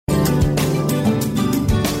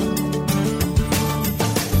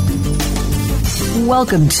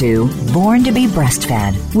Welcome to Born to be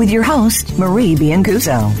Breastfed with your host, Marie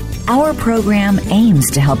Biancuzzo. Our program aims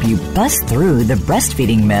to help you bust through the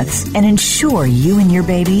breastfeeding myths and ensure you and your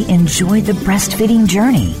baby enjoy the breastfeeding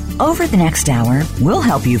journey. Over the next hour, we'll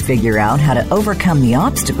help you figure out how to overcome the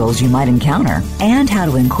obstacles you might encounter and how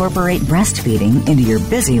to incorporate breastfeeding into your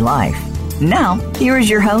busy life. Now, here is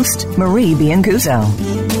your host, Marie Biancuzzo.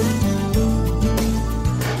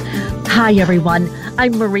 Hi, everyone.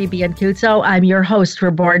 I'm Marie Biancuzzo. I'm your host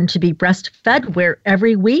for Born to be Breastfed, where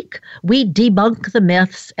every week we debunk the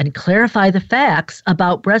myths and clarify the facts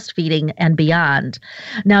about breastfeeding and beyond.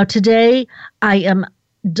 Now, today I am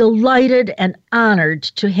delighted and honored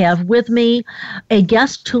to have with me a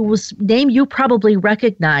guest whose name you probably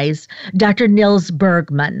recognize, Dr. Nils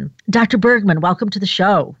Bergman. Dr. Bergman, welcome to the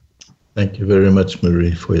show. Thank you very much,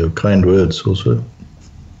 Marie, for your kind words also.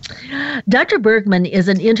 Dr. Bergman is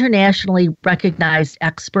an internationally recognized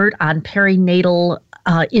expert on perinatal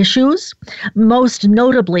issues, most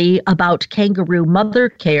notably about kangaroo mother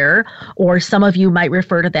care, or some of you might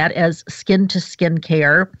refer to that as skin-to-skin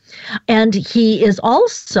care. And he is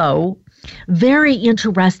also very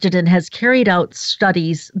interested and has carried out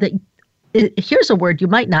studies that, here's a word you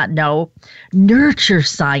might not know, nurture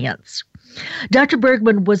science. Dr.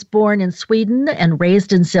 Bergman was born in Sweden and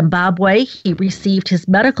raised in Zimbabwe. He received his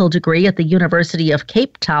medical degree at the University of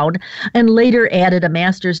Cape Town and later added a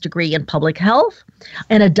master's degree in public health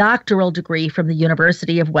and a doctoral degree from the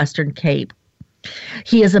University of Western Cape.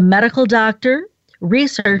 He is a medical doctor,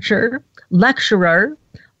 researcher, lecturer,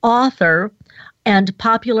 author, and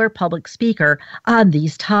popular public speaker on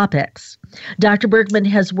these topics. Dr. Bergman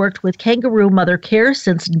has worked with kangaroo mother care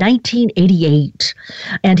since 1988,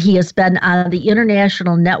 and he has been on the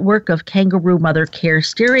International Network of Kangaroo Mother Care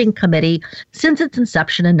Steering Committee since its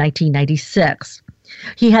inception in 1996.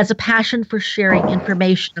 He has a passion for sharing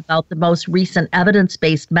information about the most recent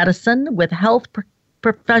evidence-based medicine with health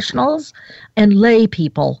professionals and lay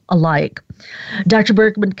people alike. Dr.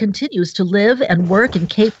 Bergman continues to live and work in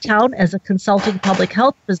Cape Town as a consulting public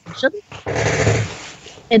health physician,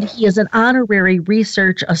 and he is an honorary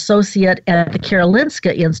research associate at the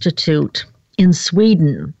Karolinska Institute in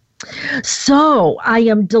Sweden. So I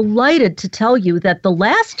am delighted to tell you that the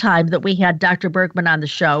last time that we had Dr. Bergman on the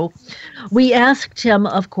show, we asked him,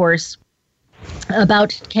 of course,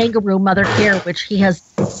 about kangaroo mother care, which he has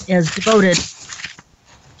devoted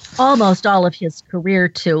almost all of his career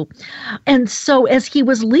to. And so as he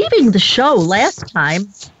was leaving the show last time,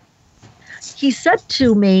 he said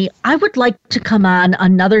to me, I would like to come on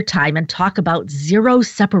another time and talk about zero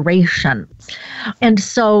separation. And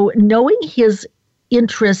so knowing his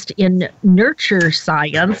interest in nurture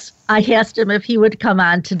science, I asked him if he would come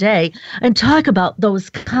on today and talk about those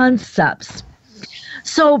concepts.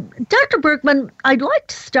 So, Dr. Bergman, I'd like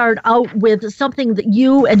to start out with something that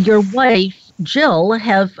you and your wife, Jill,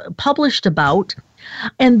 have published about,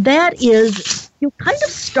 and that is you kind of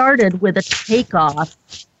started with a takeoff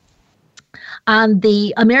on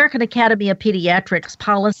the American Academy of Pediatrics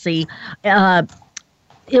policy.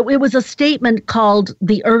 It was a statement called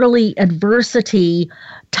The Early Adversity,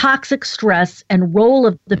 Toxic Stress, and Role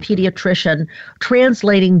of the Pediatrician,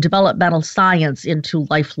 Translating Developmental Science into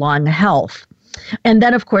Lifelong Health. And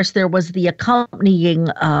then, of course, there was the accompanying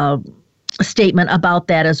statement about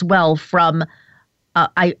that as well from,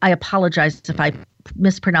 I apologize if I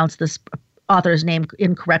mispronounce this author's name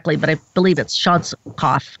incorrectly, but I believe it's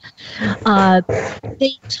Schontzkopf.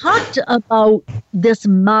 They talked about this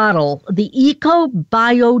model, the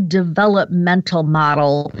eco-biodevelopmental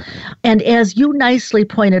model. And as you nicely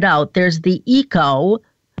pointed out, there's the eco,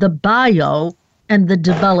 the bio, and the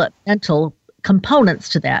developmental components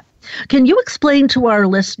to that. Can you explain to our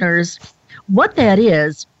listeners what that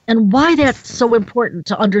is and why that's so important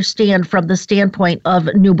to understand from the standpoint of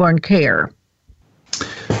newborn care?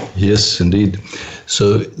 Yes, indeed.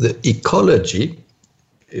 So the ecology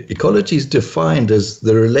is defined as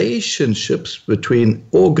the relationships between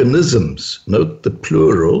organisms, note the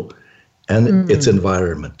plural, and its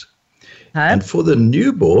environment. And for the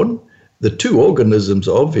newborn, the two organisms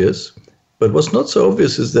are obvious, but what's not so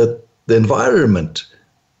obvious is that the environment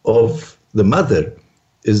of the mother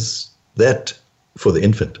is that for the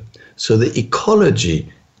infant. So the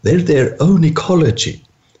ecology, they're their own ecology,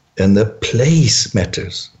 and the place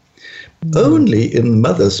matters. Only in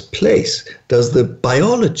mother's place does the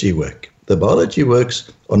biology work. The biology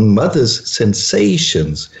works on mother's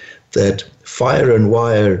sensations that fire and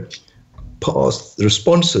wire pass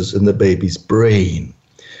responses in the baby's brain.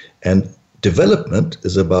 And development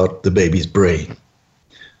is about the baby's brain.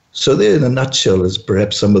 So there, in a nutshell, is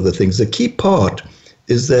perhaps some of the things. The key part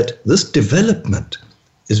is that this development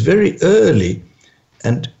is very early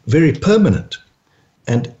and very permanent.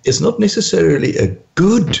 And it's not necessarily a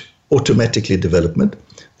good automatically development.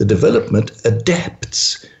 The development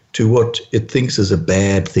adapts to what it thinks is a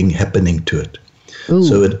bad thing happening to it. Ooh.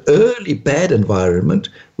 So an early bad environment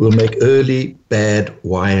will make early bad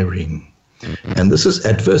wiring. And this is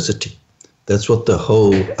adversity. That's what the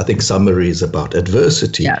whole, I think, summary is about.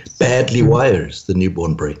 Adversity badly wires the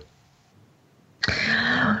newborn brain.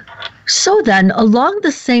 So then, along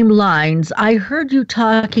the same lines, I heard you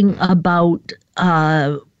talking about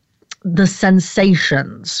the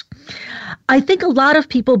sensations. I think a lot of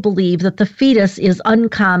people believe that the fetus is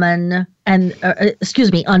unconscious, and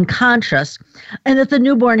that the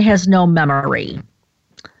newborn has no memory.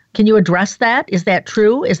 Can you address that? Is that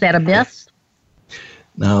true? Is that a myth?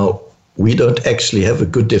 Now, we don't actually have a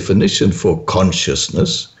good definition for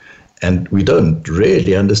consciousness, and we don't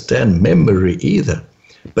really understand memory either.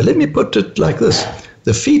 But let me put it like this.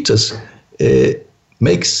 The fetus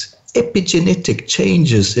makes epigenetic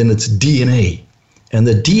changes in its DNA. And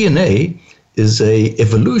the DNA is a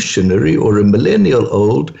evolutionary or a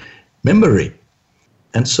millennial-old memory.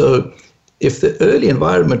 And so if the early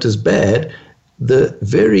environment is bad, the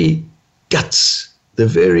very guts, the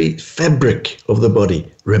very fabric of the body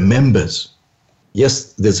remembers.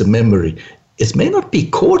 Yes, there's a memory. It may not be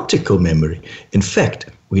cortical memory. In fact,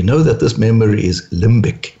 we know that this memory is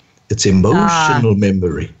limbic. It's emotional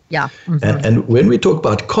memory. Yeah. Mm-hmm. And when we talk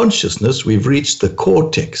about consciousness, we've reached the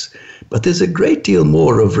cortex. But there's a great deal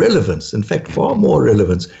more of relevance, in fact, far more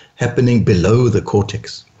relevance, happening below the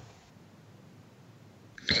cortex.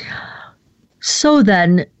 So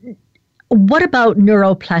then, what about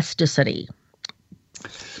neuroplasticity?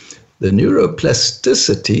 The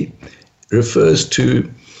neuroplasticity refers to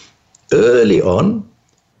early on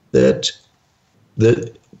that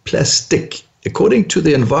the plastic, according to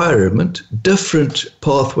the environment, different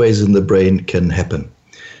pathways in the brain can happen.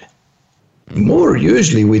 More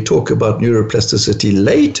usually we talk about neuroplasticity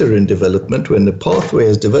later in development when the pathway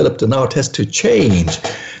is developed and now it has to change.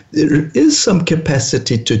 There is some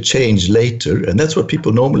capacity to change later, and that's what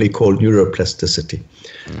people normally call neuroplasticity.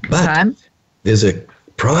 But there's a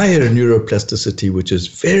prior neuroplasticity which is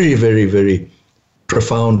very, very, very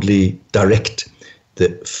profoundly direct. The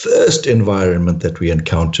first environment that we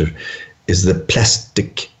encounter is the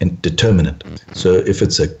plastic determinant. So if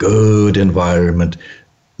it's a good environment,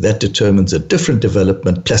 that determines a different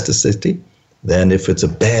development, plasticity, than if it's a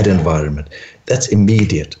bad environment. That's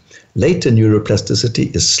immediate. Later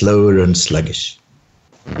neuroplasticity is slower and sluggish.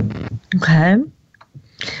 Okay.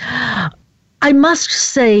 I must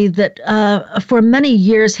say that for many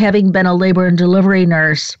years, having been a labor and delivery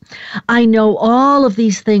nurse, I know all of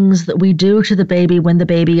these things that we do to the baby when the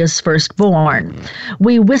baby is first born.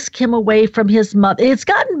 We whisk him away from his mother. It's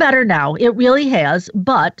gotten better now. It really has.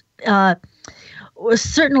 But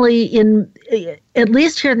certainly at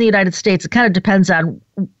least here in the United States, it kind of depends on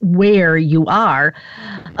where you are.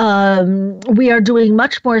 We are doing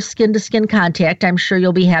much more skin-to-skin contact. I'm sure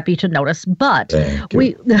you'll be happy to notice. But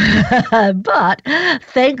but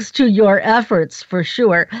thanks to your efforts, for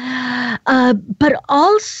sure. But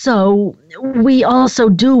also, we also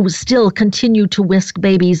do still continue to whisk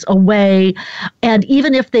babies away. And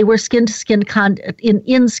even if they were skin-to-skin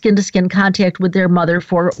in skin-to-skin contact with their mother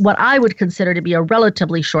for what I would consider to be a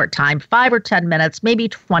relatively short time, 5 or 10 minutes, maybe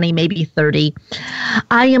 20, maybe 30,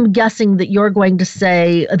 I am guessing that you're going to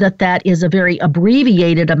say that that is a very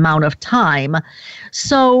abbreviated amount of time.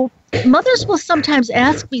 So mothers will sometimes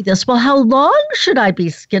ask me this, well, how long should I be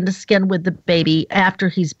skin to skin with the baby after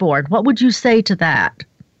he's born? What would you say to that?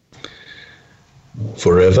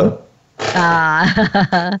 Forever?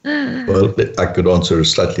 Well, I could answer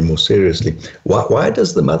slightly more seriously. Why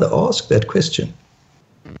does the mother ask that question?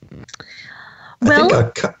 Well, I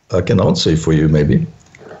think I can answer for you, maybe.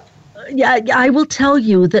 Yeah, I will tell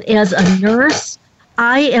you that as a nurse,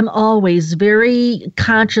 I am always very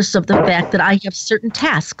conscious of the fact that I have certain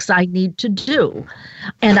tasks I need to do,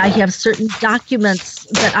 and I have certain documents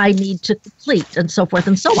that I need to complete, and so forth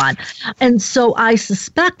and so on. And so I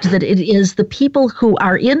suspect that it is the people who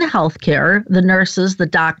are in healthcare, the nurses, the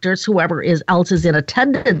doctors, whoever else is in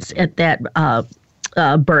attendance at that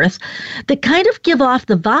birth, that kind of give off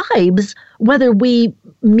the vibes, whether we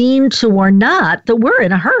mean to or not, that we're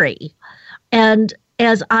in a hurry. And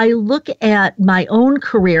as I look at my own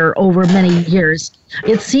career over many years,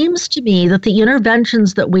 it seems to me that the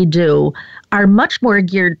interventions that we do are much more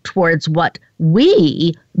geared towards what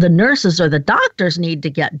we, the nurses or the doctors, need to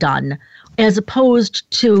get done, as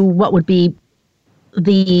opposed to what would be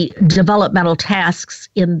the developmental tasks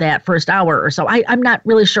in that first hour or so. I'm not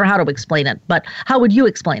really sure how to explain it, but how would you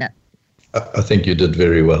explain it? I think you did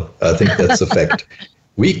very well. I think that's a fact.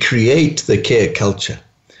 We create the care culture.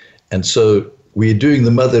 And so we're doing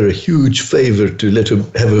the mother a huge favor to let her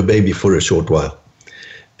have her baby for a short while.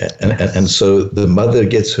 And so the mother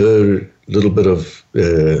gets her little bit of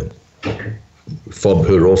fob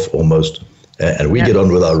her off almost. And we get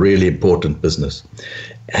on with our really important business.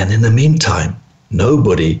 And in the meantime,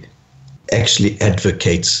 nobody actually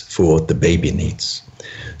advocates for what the baby needs.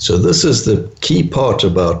 So this is the key part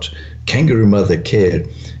about kangaroo mother care,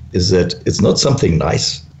 is that it's not something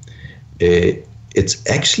nice. It's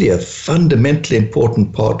actually a fundamentally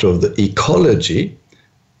important part of the ecology,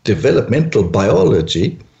 developmental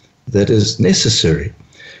biology that is necessary.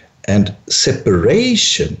 And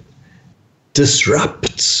separation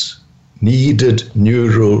disrupts needed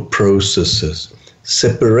neural processes.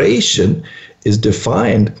 Separation is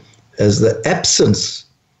defined as the absence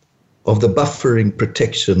of the buffering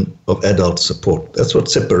protection of adult support. That's what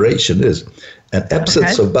separation is. An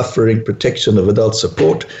absence of buffering protection of adult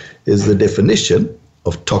support is the definition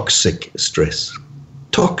of toxic stress.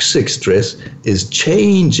 Toxic stress is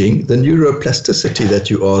changing the neuroplasticity that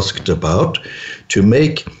you asked about to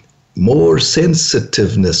make more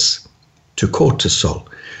sensitiveness to cortisol,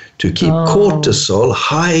 to keep cortisol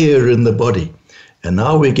higher in the body. And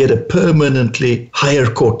now we get a permanently higher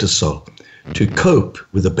cortisol to cope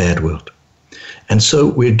with the bad world. And so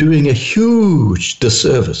we're doing a huge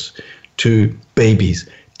disservice to babies,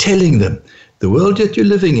 telling them the world that you're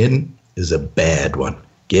living in is a bad one.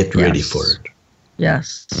 Get ready for it.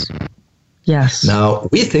 Yes. Yes. Now,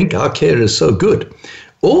 we think our care is so good.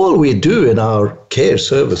 All we do in our care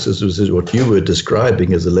services, which is what you were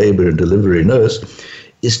describing as a labor and delivery nurse,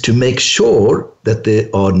 is to make sure that there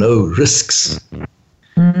are no risks.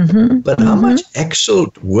 But how much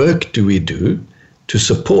actual work do we do to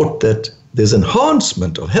support that there's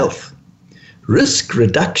enhancement of health? Risk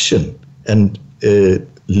reduction and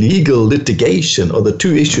legal litigation are the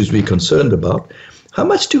two issues we're concerned about. How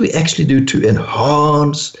much do we actually do to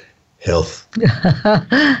enhance health?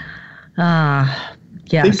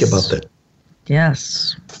 Yes. Think about that.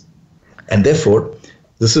 Yes. And therefore,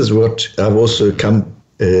 this is what I've also come,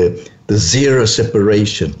 the zero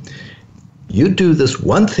separation. You do this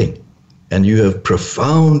one thing, and you have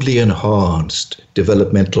profoundly enhanced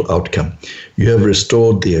developmental outcome. You have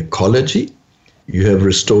restored the ecology. You have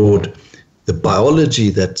restored the biology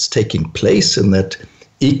that's taking place in that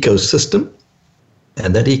ecosystem.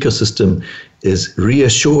 And that ecosystem is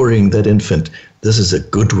reassuring that infant, this is a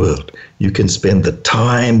good world. You can spend the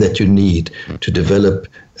time that you need to develop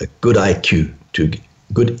a good IQ, to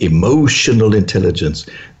good emotional intelligence,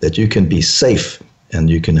 that you can be safe and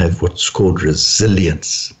you can have what's called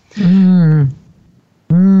resilience.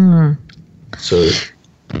 So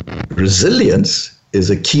resilience is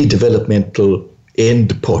a key developmental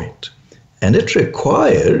end point. And it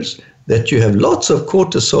requires that you have lots of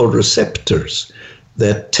cortisol receptors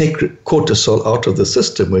that take cortisol out of the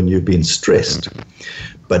system when you've been stressed.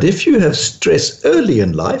 But if you have stress early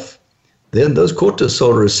in life, then those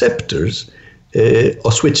cortisol receptors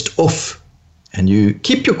are switched off, and you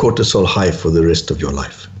keep your cortisol high for the rest of your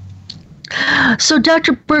life. So,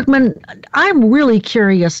 Dr. Bergman, I'm really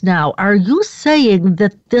curious now. Are you saying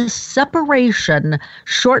that this separation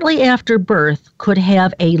shortly after birth could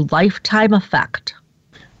have a lifetime effect?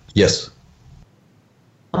 Yes.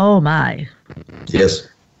 Oh, my. Yes.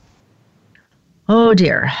 Oh,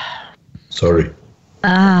 dear. Sorry.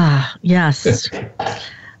 Yes.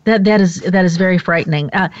 That is very frightening.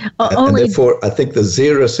 And therefore, I think the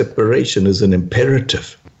zero separation is an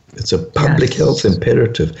imperative. It's a public health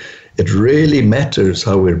imperative. It really matters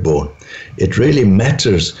how we're born. It really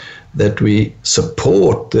matters that we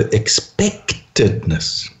support the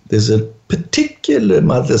expectedness. There's a particular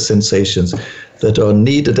mother sensations that are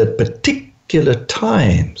needed at particular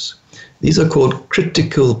times. These are called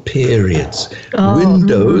critical periods,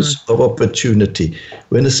 windows of opportunity,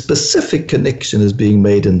 when a specific connection is being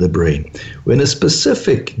made in the brain, when a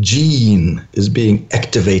specific gene is being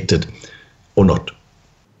activated or not.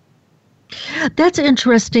 That's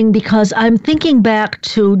interesting because I'm thinking back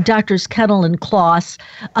to Drs. Kennel and Klaus,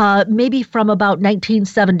 maybe from about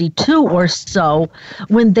 1972 or so,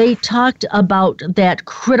 when they talked about that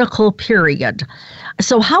critical period.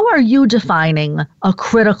 So how are you defining a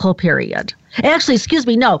critical period? Actually, excuse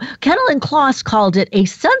me, no. Kennel and Klaus called it a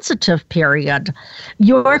sensitive period.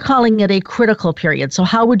 You're calling it a critical period. So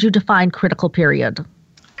how would you define critical period?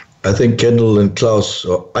 I think Kennel and Klaus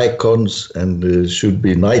are icons and should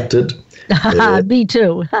be knighted. Me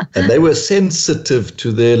too. And they were sensitive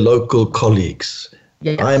to their local colleagues.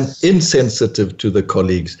 Yes. I'm insensitive to the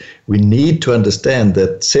colleagues. We need to understand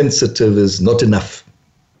that sensitive is not enough.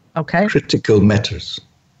 Okay. Critical matters.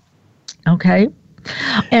 Okay.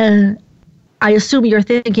 And I assume you're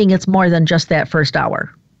thinking it's more than just that first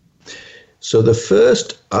hour. So the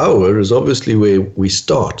first hour is obviously where we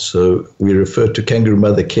start. So we refer to kangaroo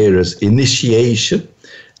mother care as initiation.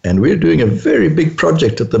 And we're doing a very big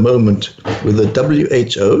project at the moment with the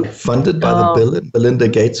WHO, funded by the Bill and Melinda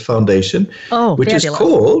Gates Foundation, which fabulous. Is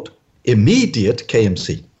called Immediate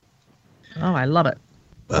KMC. Oh, I love it.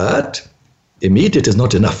 But immediate is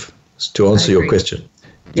not enough to answer your question.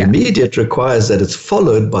 Yeah. Immediate requires that it's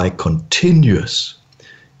followed by continuous.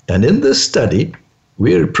 And in this study,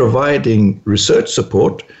 we're providing research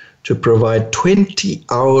support to provide 20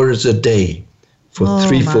 hours a day for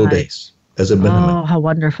 3 full days as a minimum. Oh, how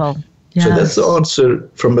wonderful. Yes. So that's the answer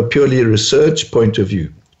from a purely research point of view.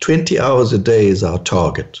 20 hours a day is our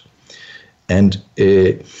target. And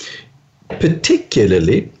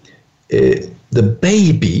particularly, the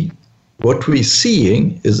baby, what we're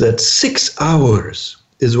seeing is that 6 hours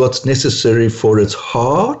is what's necessary for its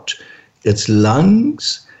heart, its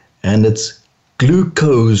lungs, and its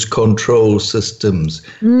glucose control systems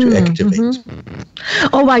to activate. Mm-hmm.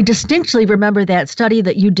 Oh, I distinctly remember that study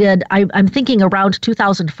that you did. I'm thinking around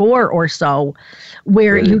 2004 or so,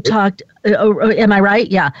 where you talked. Am I right?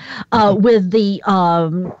 Yeah, with the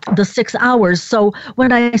 6 hours. So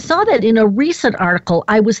when I saw that in a recent article,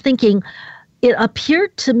 I was thinking, it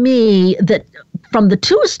appeared to me that from the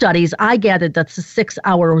 2 studies, I gathered that the 6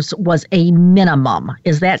 hours was a minimum.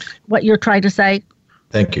 Is that what you're trying to say?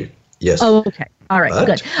 Thank you. Yes. Oh, okay. All right, but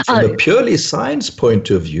good. From a purely science point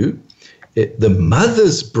of view, the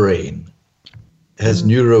mother's brain has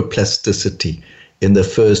neuroplasticity in the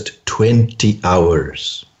first 20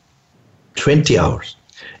 hours. 20 hours.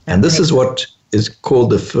 And this is what is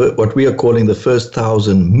called what we are calling the first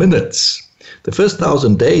 1,000 minutes. The first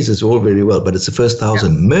 1,000 days is all very well, but it's the first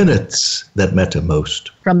 1,000 minutes that matter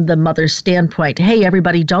most. From the mother's standpoint. Hey,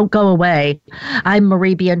 everybody, don't go away. I'm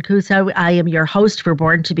Marie Biancuzzo. I am your host for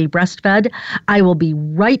Born to be Breastfed. I will be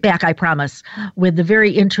right back, I promise, with the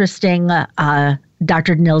very interesting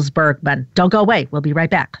Dr. Nils Bergman. Don't go away. We'll be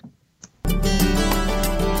right back.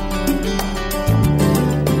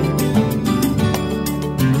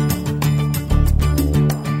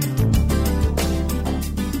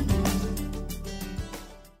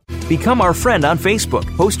 Become our friend on Facebook.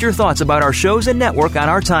 Post your thoughts about our shows and network on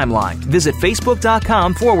our timeline. Visit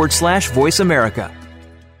Facebook.com/Voice America.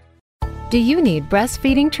 Do you need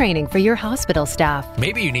breastfeeding training for your hospital staff?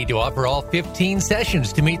 Maybe you need to offer all 15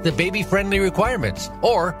 sessions to meet the baby-friendly requirements.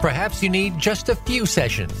 Or perhaps you need just a few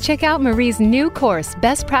sessions. Check out Marie's new course,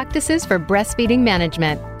 Best Practices for Breastfeeding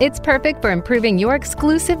Management. It's perfect for improving your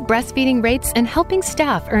exclusive breastfeeding rates and helping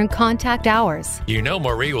staff earn contact hours. You know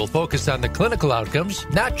Marie will focus on the clinical outcomes,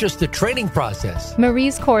 not just the training process.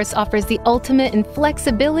 Marie's course offers the ultimate in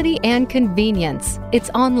flexibility and convenience. It's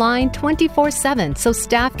online 24/7, so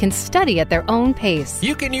staff can study at their own pace.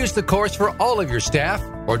 You can use the course for all of your staff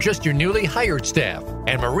or just your newly hired staff.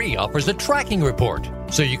 And Marie offers a tracking report,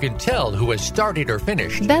 so you can tell who has started or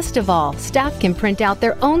finished. Best of all, staff can print out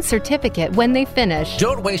their own certificate when they finish.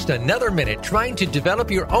 Don't waste another minute trying to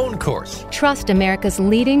develop your own course. Trust America's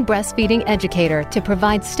leading breastfeeding educator to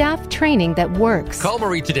provide staff training that works. Call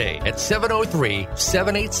Marie today at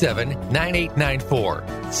 703-787-9894.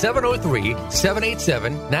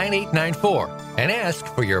 703-787-9894 and ask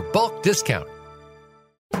for your bulk discount.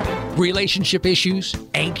 Relationship issues?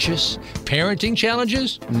 Anxious? Parenting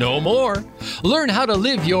challenges? No more. Learn how to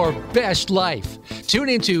live your best life. Tune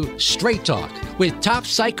into Straight Talk with top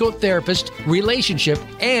psychotherapist, relationship,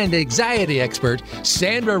 and anxiety expert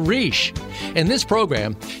Sandra Reish. In this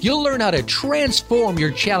program, you'll learn how to transform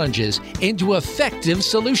your challenges into effective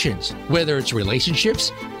solutions, whether it's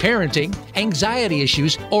relationships, parenting, anxiety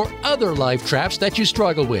issues, or other life traps that you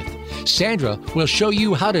struggle with. Sandra will show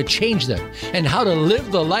you how to change them and how to live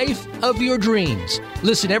the life of your dreams.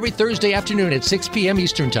 Listen every Thursday afternoon at 6 p.m.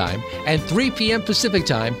 Eastern Time and 3 p.m. Pacific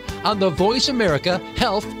Time on the Voice America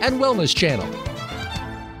Health and Wellness Channel.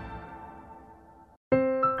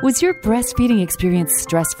 Was your breastfeeding experience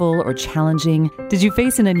stressful or challenging? Did you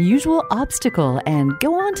face an unusual obstacle and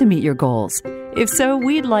go on to meet your goals? If so,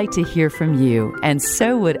 we'd like to hear from you, and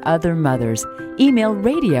so would other mothers. Email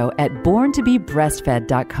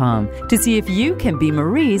radio@borntobebreastfed.com to see if you can be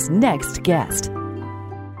Marie's next guest.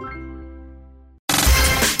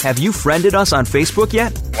 Have you friended us on Facebook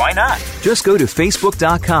yet? Why not? Just go to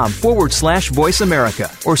facebook.com/Voice America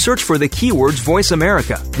or search for the keywords Voice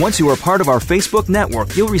America. Once you are part of our Facebook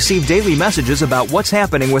network, you'll receive daily messages about what's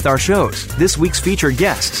happening with our shows, this week's featured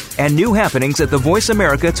guests, and new happenings at the Voice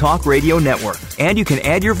America Talk Radio Network. And you can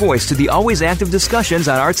add your voice to the always active discussions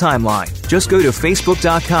on our timeline. Just go to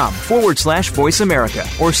facebook.com/Voice America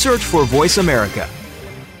or search for Voice America.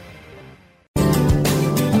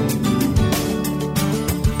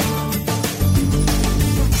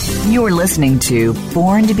 You're listening to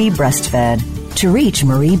Born to be Breastfed. To reach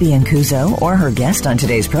Marie Biancuzzo or her guest on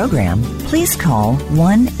today's program, please call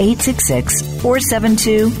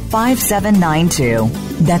 1-866-472-5792.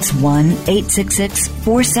 That's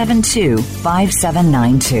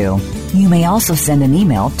 1-866-472-5792. You may also send an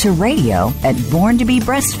email to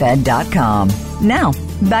radio@borntobebreastfed.com. Now,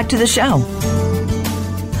 back to the show.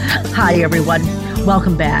 Hi, everyone.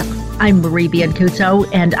 Welcome back. I'm Marie Biancuzzo,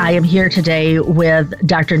 and I am here today with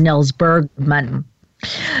Dr. Nils Bergman.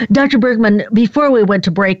 Dr. Bergman, before we went to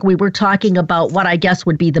break, we were talking about what I guess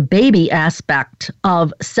would be the baby aspect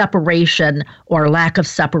of separation or lack of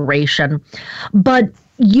separation. But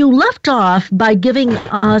you left off by giving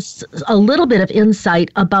us a little bit of insight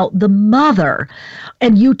about the mother,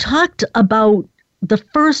 and you talked about the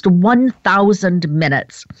first 1,000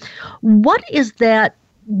 minutes. What is that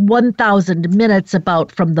 1,000 minutes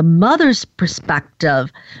about from the mother's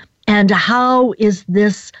perspective, and how is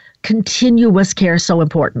this continuous care so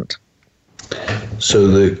important? So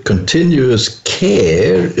the continuous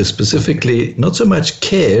care is specifically not so much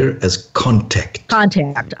care as contact.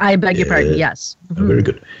 Contact. I beg your pardon. Yes. Mm-hmm. Very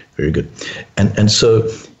good. Very good. And so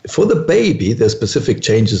for the baby, there's specific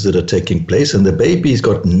changes that are taking place, and the baby's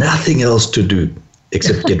got nothing else to do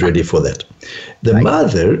except get ready for that. The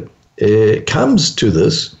mother comes to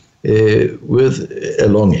this with a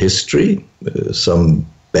long history, some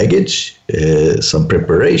baggage, some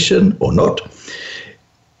preparation or not.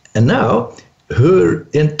 And now her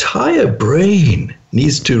entire brain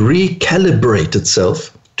needs to recalibrate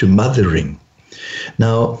itself to mothering.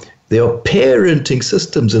 Now, there are parenting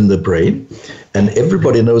systems in the brain, and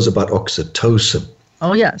everybody knows about oxytocin.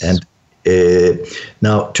 Oh, yes. And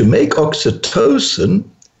now, to make oxytocin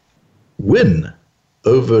win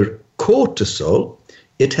over cortisol,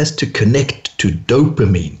 it has to connect to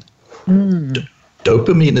dopamine.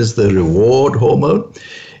 Dopamine is the reward hormone.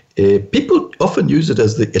 People often use it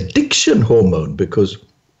as the addiction hormone because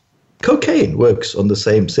cocaine works on the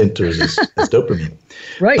same centers as dopamine.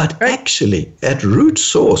 Right. But actually, at root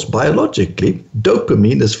source, biologically,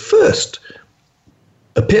 dopamine is first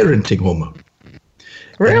a parenting hormone.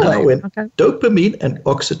 Really? And now when dopamine and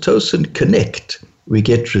oxytocin connect, we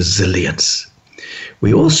get resilience.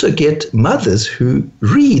 We also get mothers who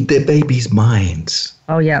read their babies' minds.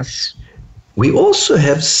 Oh, yes. We also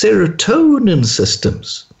have serotonin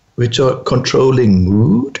systems, which are controlling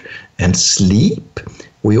mood and sleep.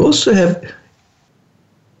 We also have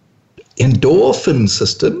endorphin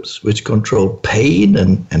systems, which control pain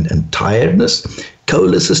and tiredness,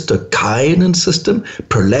 cholecystokinin system,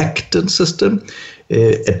 prolactin system,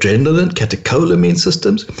 adrenaline, catecholamine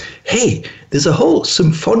systems. Hey, there's a whole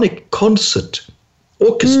symphonic concert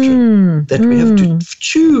orchestra that we have to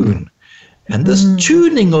tune. And this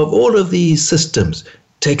tuning of all of these systems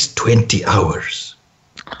takes 20 hours.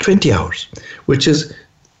 20 hours, which is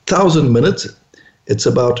 1,000 minutes. It's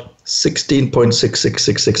about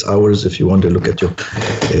 16.6666 hours if you want to look at your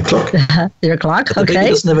clock. Your clock, but the baby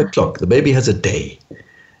doesn't have a clock. The baby has a day.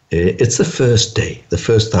 It's the first day, the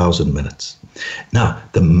first 1,000 minutes. Now,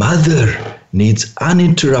 the mother needs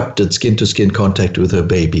uninterrupted skin-to-skin contact with her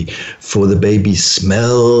baby for the baby's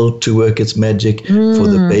smell to work its magic, for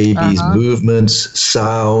the baby's movements,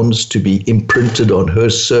 sounds to be imprinted on her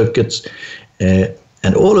circuits.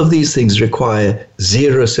 And all of these things require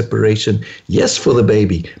zero separation, yes, for the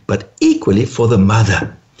baby, but equally for the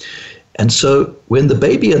mother. And so when the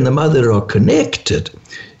baby and the mother are connected,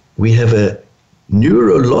 we have a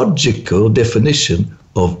neurological definition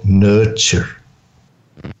of nurture.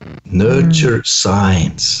 Nurture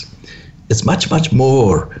science. It's much, much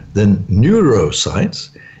more than neuroscience.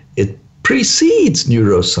 It precedes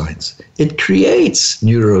neuroscience. It creates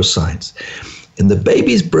neuroscience. In the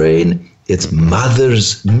baby's brain, it's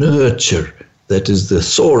mother's nurture that is the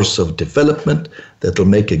source of development that will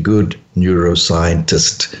make a good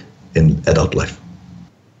neuroscientist in adult life.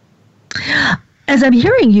 As I'm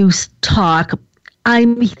hearing you talk,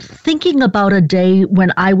 I'm thinking about a day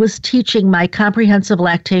when I was teaching my comprehensive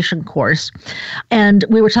lactation course, and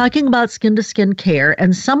we were talking about skin-to-skin care,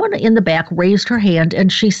 and someone in the back raised her hand,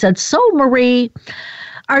 and she said, "So, Marie,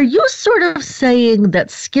 Are you sort of saying that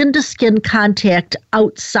skin-to-skin contact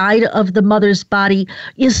outside of the mother's body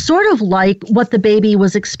is sort of like what the baby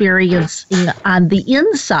was experiencing on the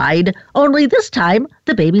inside, only this time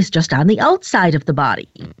the baby's just on the outside of the body?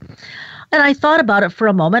 And I thought about it for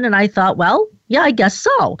a moment, and I thought, well, yeah, I guess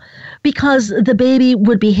so. Because the baby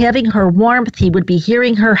would be having her warmth, he would be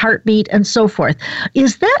hearing her heartbeat, and so forth.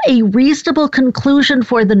 Is that a reasonable conclusion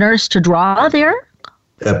for the nurse to draw there?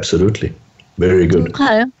 Absolutely. Very good.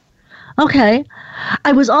 Okay.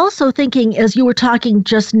 I was also thinking, as you were talking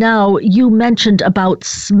just now, you mentioned about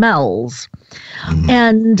smells. Mm-hmm.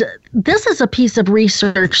 And this is a piece of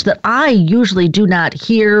research that I usually do not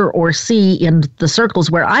hear or see in the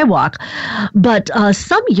circles where I walk. But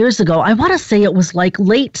some years ago, I want to say it was like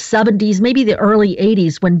late 70s, maybe the early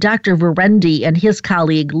 80s, when Dr. Verendi and his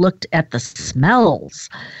colleague looked at the smells.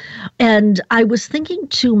 And I was thinking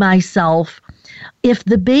to myself, if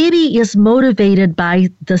the baby is motivated by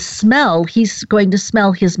the smell, he's going to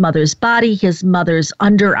smell his mother's body, his mother's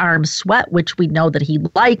underarm sweat, which we know that he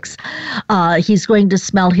likes. He's going to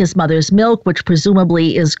smell his mother's milk, which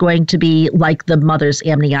presumably is going to be like the mother's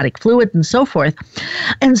amniotic fluid and so forth.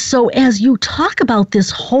 And so as you talk about this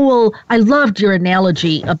whole, I loved your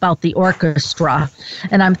analogy about the orchestra.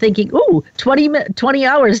 And I'm thinking, 20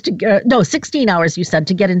 hours to, 16 hours you said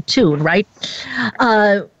to get in tune, right?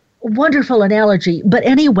 Wonderful analogy. But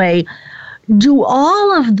anyway, do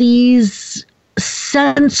all of these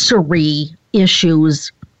sensory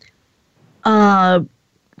issues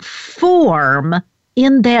form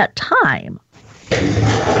in that time?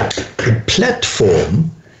 The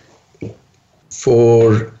platform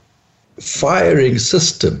for firing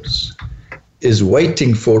systems is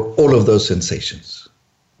waiting for all of those sensations.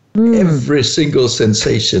 Every single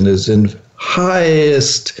sensation is in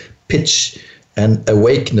highest pitch and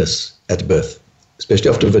awakeness at birth, especially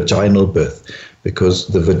after vaginal birth, because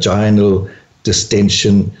the vaginal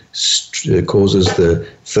distension causes the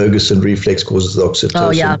Ferguson reflex, causes the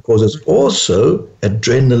oxytocin, causes also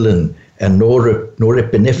adrenaline and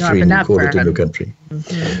norepinephrine, we call it in the country.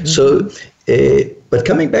 Mm-hmm. So, but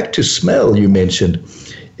coming back to smell, you mentioned,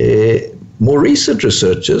 more recent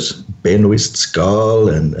researchers, Ben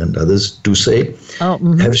Westskal and others, Doucet,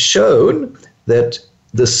 have shown that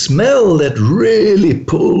the smell that really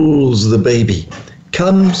pulls the baby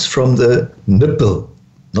comes from the nipple,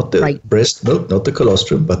 not the breast milk, not the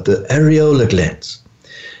colostrum, but the areola glands.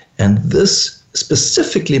 And this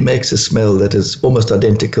specifically makes a smell that is almost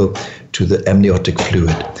identical to the amniotic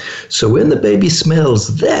fluid. So when the baby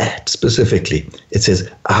smells that specifically, it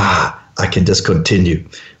says, I can just continue.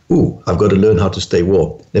 I've got to learn how to stay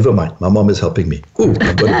warm. Never mind, my mom is helping me.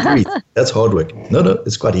 I've got to breathe. That's hard work. No,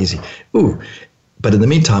 it's quite easy. But in the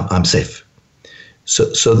meantime, I'm safe.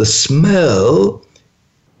 So the smell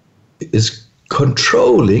is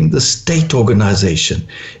controlling the state organization,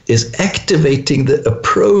 is activating the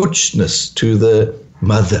approachness to the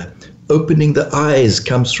mother. Opening the eyes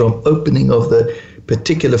comes from opening of the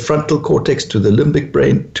particular frontal cortex to the limbic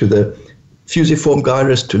brain, to the fusiform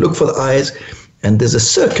gyrus, to look for the eyes. And there's a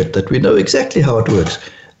circuit that we know exactly how it works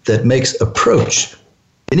that makes approach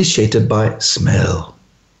initiated by smell.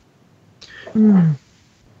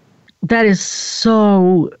 That is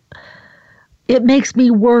so, it makes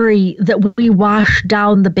me worry that we wash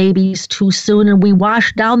down the babies too soon and we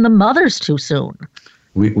wash down the mothers too soon.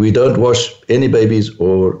 We don't wash any babies,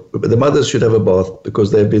 or the mothers should have a bath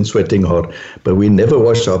because they've been sweating hard, but we never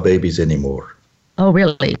wash our babies anymore. Oh,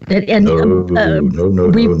 really? And no.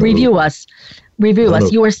 Review us.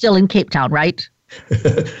 You are still in Cape Town, right?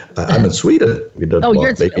 I'm in Sweden. We don't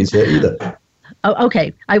bath babies here either. Oh,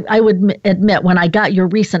 okay. I would admit, when I got your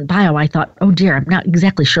recent bio, I thought, oh dear, I'm not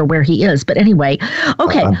exactly sure where he is. But anyway,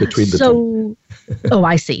 okay. I'm between the two. Oh,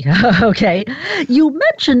 I see. Okay. You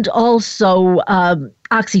mentioned also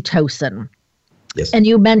oxytocin. Yes. And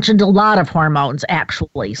you mentioned a lot of hormones,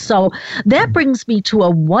 actually. So that brings me to a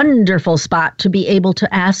wonderful spot to be able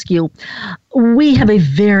to ask you. We have a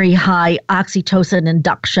very high oxytocin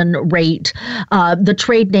induction rate. The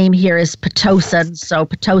trade name here is Pitocin, so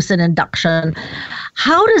Pitocin induction.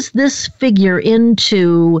 How does this figure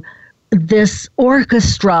into this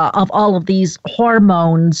orchestra of all of these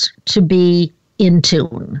hormones to be in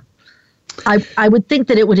tune? I would think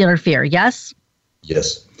that it would interfere, yes?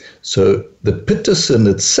 Yes. So the Pitocin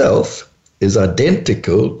itself is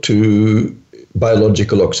identical to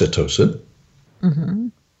biological oxytocin,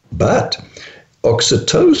 but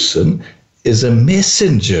oxytocin is a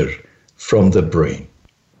messenger from the brain.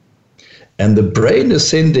 And the brain is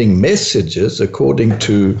sending messages according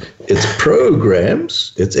to its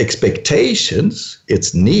programs, its expectations,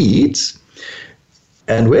 its needs.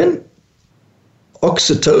 And when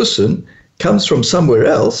oxytocin comes from somewhere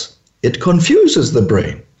else, it confuses the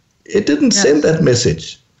brain. It didn't send that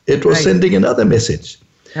message. It was sending another message.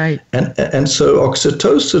 Right. And so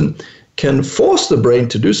oxytocin can force the brain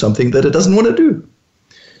to do something that it doesn't want to do.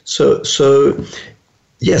 So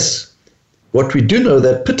yes, what we do know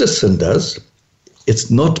that Pitocin does,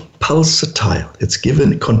 it's not pulsatile. It's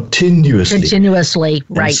given continuously. Continuously,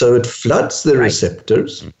 right. And so it floods the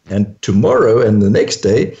receptors, and tomorrow and the next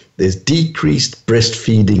day, there's decreased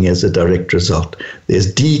breastfeeding as a direct result.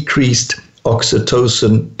 There's decreased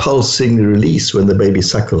oxytocin pulsing release when the baby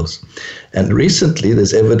suckles. And recently,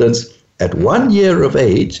 there's evidence at 1 year of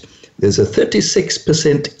age, there's a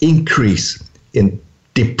 36% increase in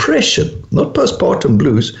depression, not postpartum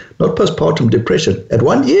blues, not postpartum depression. At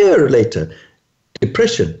 1 year later,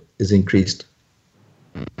 depression is increased.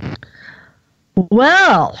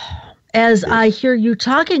 Well, as I hear you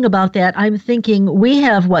talking about that, I'm thinking we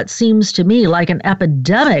have what seems to me like an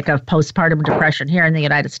epidemic of postpartum depression here in the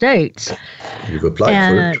United States. You've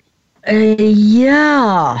applied for it.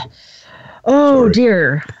 Yeah. Oh,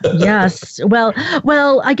 dear. Yes.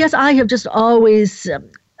 Well, I guess I have just always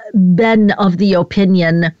been of the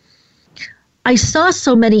opinion. I saw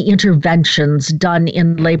so many interventions done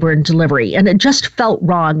in labor and delivery, and it just felt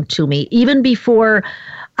wrong to me, even before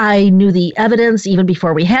I knew the evidence, even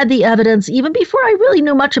before we had the evidence, even before I really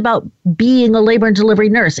knew much about being a labor and delivery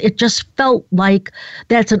nurse. It just felt like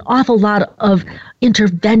that's an awful lot of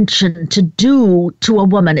intervention to do to a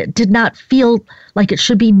woman. It did not feel like it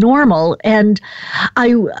should be normal. And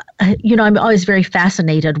I'm always very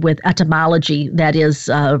fascinated with etymology, that is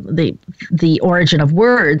the origin of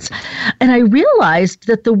words. And I realized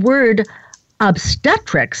that the word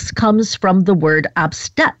obstetrics comes from the word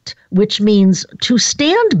obstet, which means to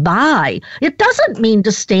stand by. It doesn't mean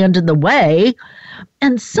to stand in the way.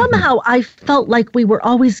 And somehow I felt like we were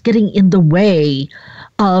always getting in the way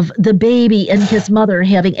of the baby and his mother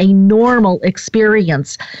having a normal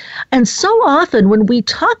experience. And so often when we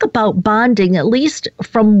talk about bonding, at least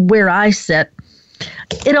from where I sit,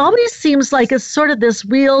 it always seems like it's sort of this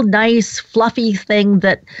real nice, fluffy thing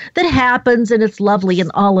that happens and it's lovely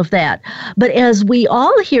and all of that. But as we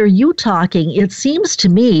all hear you talking, it seems to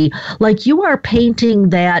me like you are painting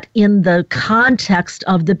that in the context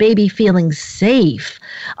of the baby feeling safe,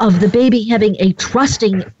 of the baby having a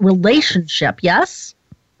trusting relationship, yes?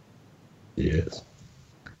 Yes.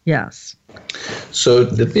 Yes. So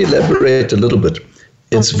let me elaborate a little bit.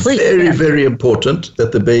 It's very important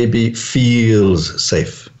that the baby feels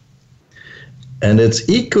safe. And it's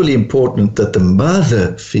equally important that the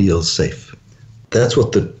mother feels safe. That's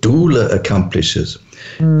what the doula accomplishes.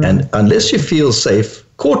 And unless you feel safe,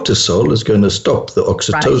 cortisol is going to stop the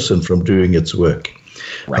oxytocin from doing its work.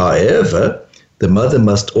 However, the mother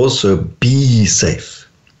must also be safe.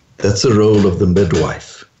 That's the role of the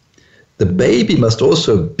midwife. The baby must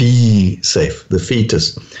also be safe, the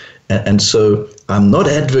fetus. And so I'm not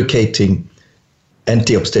advocating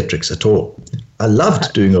anti-obstetrics at all. I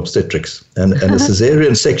loved doing obstetrics, and a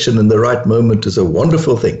cesarean section in the right moment is a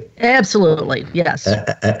wonderful thing. Absolutely, yes.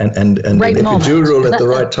 And right an epidural at the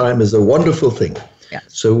right time is a wonderful thing. Yes.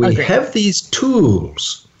 So we have these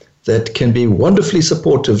tools that can be wonderfully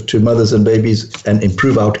supportive to mothers and babies and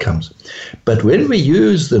improve outcomes. But when we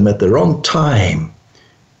use them at the wrong time,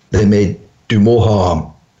 they may do more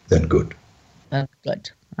harm than good.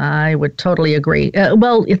 Good. I would totally agree.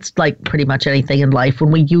 Well, it's like pretty much anything in life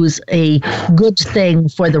when we use a good thing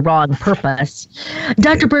for the wrong purpose.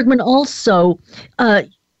 Dr. Bergman, also,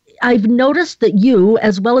 I've noticed that you,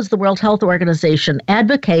 as well as the World Health Organization,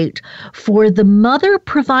 advocate for the mother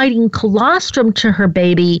providing colostrum to her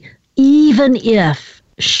baby, even if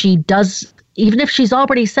she's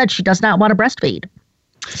already said she does not want to breastfeed.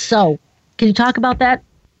 So, can you talk about that?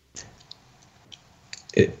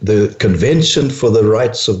 The Convention for the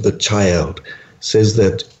Rights of the Child says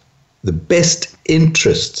that the best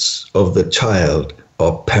interests of the child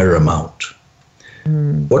are paramount.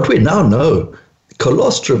 What we now know,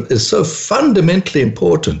 colostrum is so fundamentally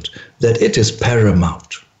important that it is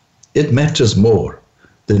paramount. It matters more.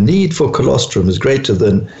 The need for colostrum is greater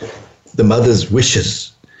than the mother's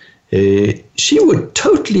wishes. She would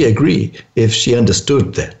totally agree if she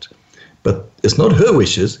understood that. But it's not her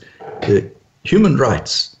wishes. Human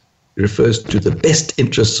rights refers to the best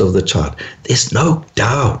interests of the child. There's no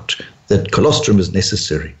doubt that colostrum is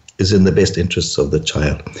necessary, is in the best interests of the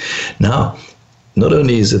child. Now, not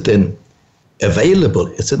only is it then available,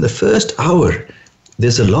 it's in the first hour.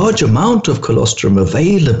 There's a large amount of colostrum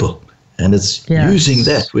available, and it's using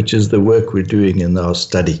that, which is the work we're doing in our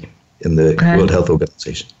study in the World Health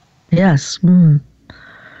Organization. Yes.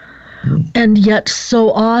 And yet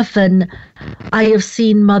so often I have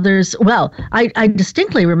seen mothers, I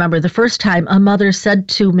distinctly remember the first time a mother said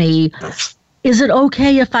to me, "Is it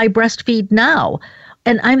okay if I breastfeed now?"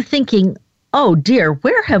 And I'm thinking, oh dear,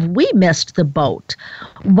 where have we missed the boat?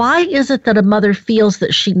 Why is it that a mother feels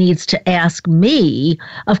that she needs to ask me?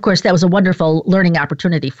 Of course, that was a wonderful learning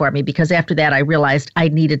opportunity for me, because after that I realized I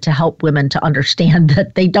needed to help women to understand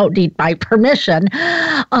that they don't need my permission.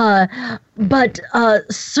 But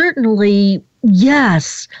certainly,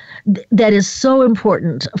 yes, that is so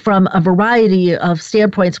important from a variety of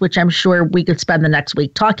standpoints, which I'm sure we could spend the next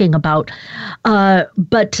week talking about.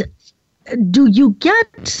 But do you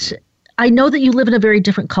get... I know that you live in a very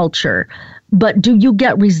different culture, but do you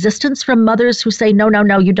get resistance from mothers who say, no,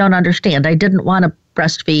 you don't understand. I didn't want to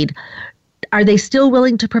breastfeed. Are they still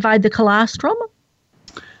willing to provide the colostrum?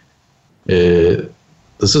 This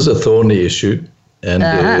is a thorny issue,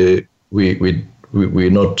 and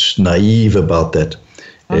we're not naive about that.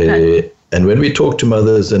 Okay. And when we talk to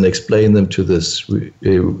mothers and explain them to this,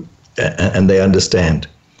 and they understand,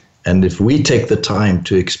 and if we take the time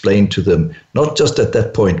to explain to them, not just at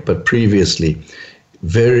that point, but previously,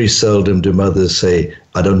 very seldom do mothers say,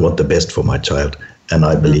 I don't want the best for my child, and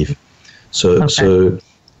I believe. So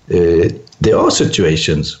there are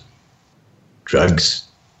situations, drugs,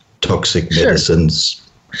 toxic medicines.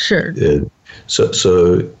 Sure.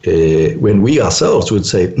 So when we ourselves would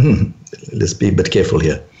say, let's be a bit careful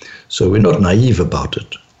here. So we're not naive about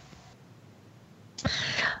it.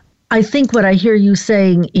 I think what I hear you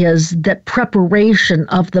saying is that preparation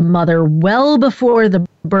of the mother well before the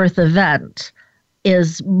birth event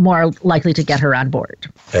is more likely to get her on board.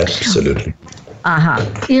 Absolutely.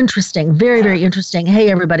 Interesting. Very, very interesting. Hey,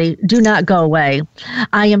 everybody, do not go away.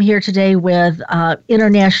 I am here today with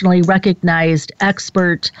internationally recognized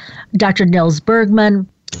expert, Dr. Nils Bergman.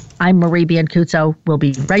 I'm Marie Biancuzzo. We'll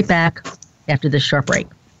be right back after this short break.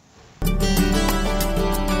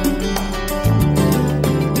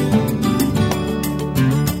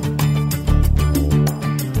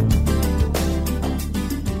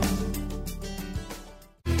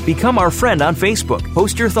 Become our friend on Facebook.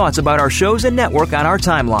 Post your thoughts about our shows and network on our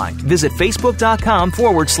timeline. Visit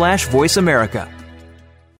Facebook.com/Voice America.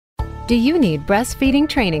 Do you need breastfeeding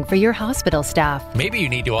training for your hospital staff? Maybe you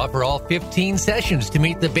need to offer all 15 sessions to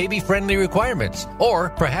meet the baby-friendly requirements. Or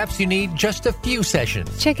perhaps you need just a few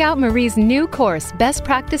sessions. Check out Marie's new course, Best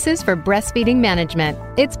Practices for Breastfeeding Management.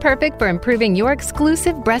 It's perfect for improving your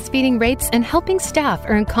exclusive breastfeeding rates and helping staff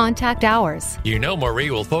earn contact hours. You know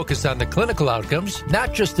Marie will focus on the clinical outcomes,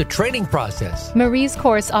 not just the training process. Marie's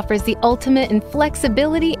course offers the ultimate in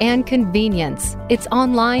flexibility and convenience. It's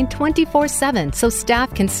online 24/7, so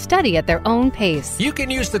staff can study at their own pace. You can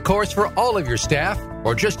use the course for all of your staff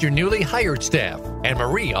or just your newly hired staff. And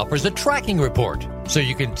Marie offers a tracking report, so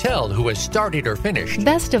you can tell who has started or finished.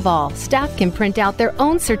 Best of all, staff can print out their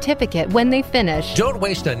own certificate when they finish. Don't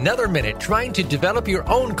waste another minute trying to develop your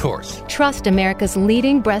own course. Trust America's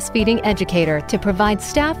leading breastfeeding educator to provide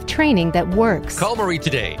staff training that works. Call Marie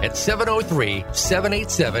today at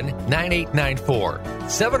 703-787-9894.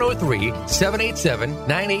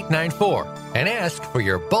 703-787-9894 and ask for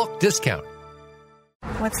your bulk discount.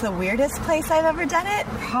 What's the weirdest place I've ever done it?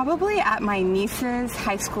 Probably at my niece's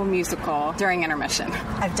high school musical during intermission.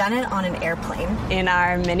 I've done it on an airplane. In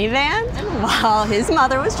our minivan while his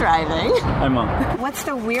mother was driving. Hi, Mom. What's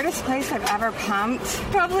the weirdest place I've ever pumped?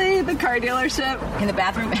 Probably the car dealership. In the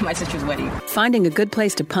bathroom at my sister's wedding. Finding a good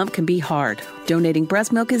place to pump can be hard. Donating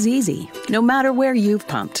breast milk is easy. No matter where you've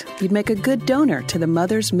pumped, you'd make a good donor to the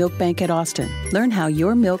Mother's Milk Bank at Austin. Learn how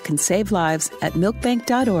your milk can save lives at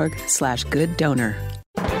milkbank.org/gooddonor.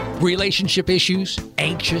 Relationship issues?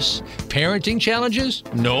 Anxious? Parenting challenges?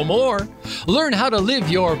 No more. Learn how to live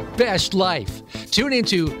your best life. Tune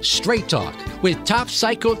into Straight Talk with top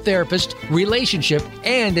psychotherapist, relationship,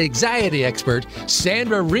 and anxiety expert,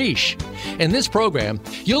 Sandra Reish. In this program,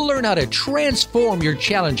 you'll learn how to transform your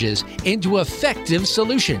challenges into effective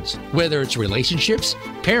solutions, whether it's relationships,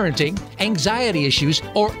 parenting, anxiety issues,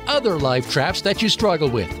 or other life traps that you struggle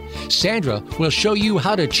with. Sandra will show you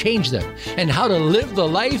how to change them and how to live the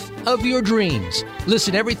life of your dreams.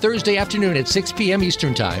 Listen every Thursday afternoon at 6 p.m.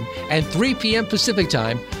 Eastern Time and 3 p.m. Pacific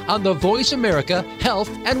Time on the Voice America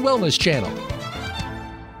Health and Wellness Channel.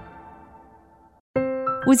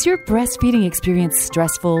 Was your breastfeeding experience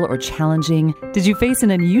stressful or challenging? Did you face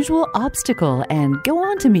an unusual obstacle and go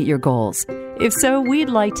on to meet your goals? If so, we'd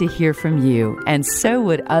like to hear from you, and so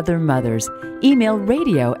would other mothers. Email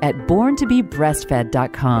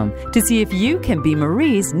radio@borntobebreastfed.com to see if you can be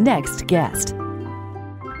Marie's next guest.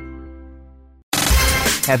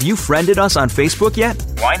 Have you friended us on Facebook yet?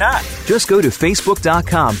 Why not? Just go to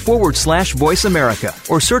facebook.com/Voice America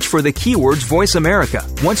or search for the keywords Voice America.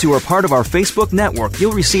 Once you are part of our Facebook network,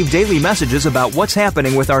 you'll receive daily messages about what's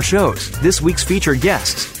happening with our shows, this week's featured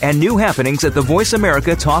guests, and new happenings at the Voice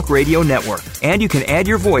America Talk Radio Network. And you can add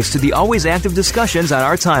your voice to the always active discussions on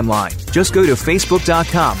our timeline. Just go to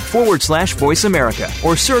facebook.com/Voice America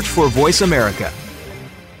or search for Voice America.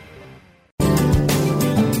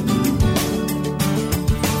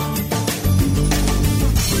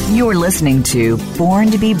 You're listening to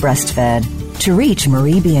Born to be Breastfed. To reach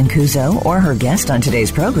Marie Biancuzzo or her guest on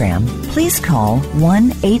today's program, please call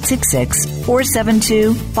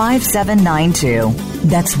 1-866-472-5792.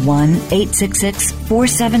 That's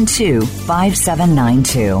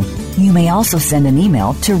 1-866-472-5792. You may also send an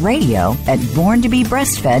email to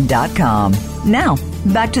radio@borntobebreastfed.com. Now,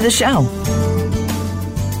 back to the show.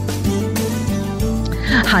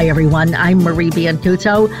 Hi, everyone. I'm Marie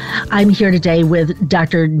Biancuzzo. I'm here today with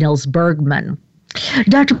Dr. Nils Bergman.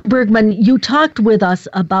 Dr. Bergman, you talked with us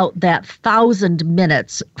about that 1,000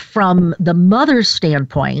 minutes from the mother's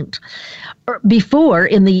standpoint. Before,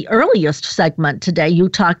 in the earliest segment today, you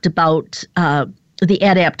talked about the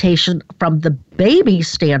adaptation from the baby's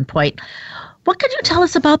standpoint. What could you tell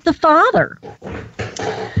us about the father?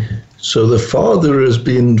 So the father has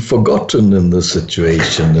been forgotten in this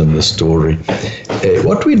situation, in the story.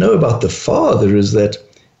 What we know about the father is that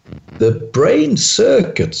the brain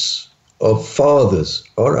circuits of fathers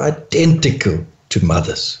are identical to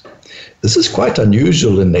mothers. This is quite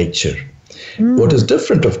unusual in nature. What is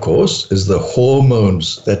different, of course, is the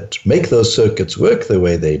hormones that make those circuits work the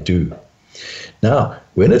way they do. Now,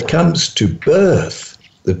 when it comes to birth,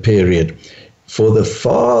 the period, for the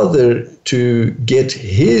father to get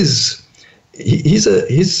he's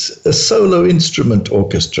a solo instrument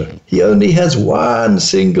orchestra. He only has one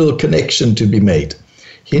single connection to be made.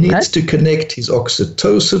 He needs to connect his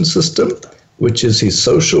oxytocin system, which is his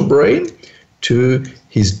social brain, to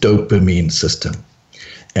his dopamine system.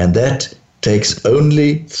 And that takes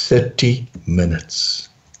only 30 minutes.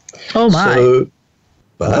 Oh, my.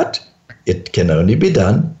 But it can only be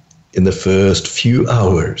done in the first few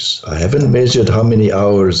hours. I haven't measured how many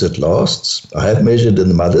hours it lasts. I have measured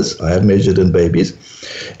in mothers. I have measured in babies.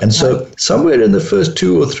 And so somewhere in the first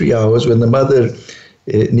 2 or 3 hours when the mother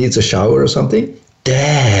needs a shower or something,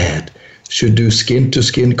 Dad should do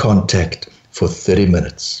skin-to-skin contact for 30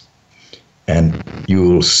 minutes. And you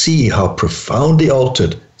will see how profoundly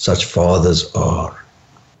altered such fathers are.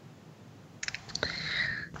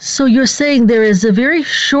 So you're saying there is a very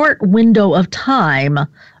short window of time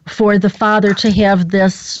for the father to have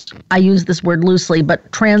this, I use this word loosely,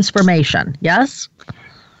 but transformation, yes?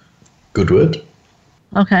 Good word.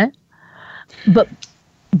 Okay. But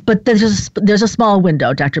there's a small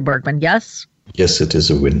window, Dr. Bergman, yes? Yes, it is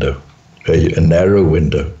a window, a narrow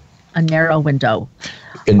window. A narrow window.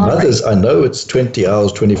 In mothers, I know it's 20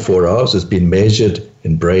 hours, 24 hours. It's been measured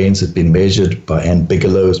in brains. It's been measured by Anne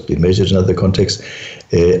Bigelow. It's been measured in other contexts.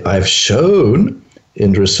 I've shown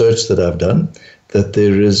in research that I've done that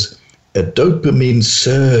there is a dopamine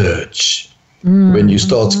surge when you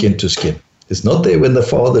start skin to skin. It's not there when the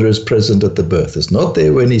father is present at the birth. It's not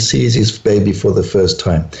there when he sees his baby for the first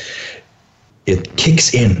time. It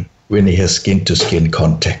kicks in when he has skin to skin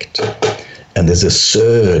contact. And there's a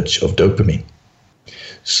surge of dopamine.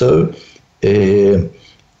 So, and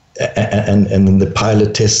in the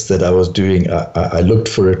pilot tests that I was doing, I looked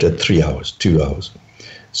for it at 3 hours, 2 hours.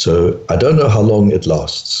 So I don't know how long it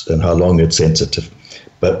lasts and how long it's sensitive.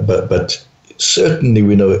 But certainly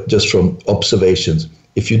we know just from observations,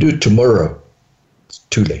 if you do it tomorrow, it's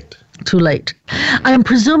too late. Too late. I'm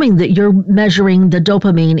presuming that you're measuring the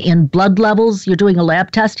dopamine in blood levels. You're doing a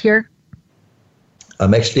lab test here?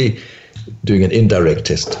 I'm actually doing an indirect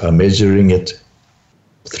test. I'm measuring it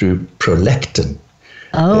through prolactin.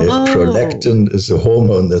 Prolactin is a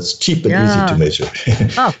hormone that's cheap and easy to measure.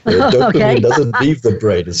 Dopamine doesn't leave the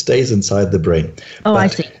brain. It stays inside the brain. Oh, I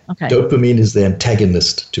see. Okay. Dopamine is the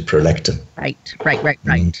antagonist to prolactin. Right.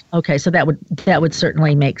 Okay, so that would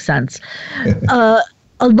certainly make sense.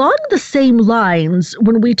 Along the same lines,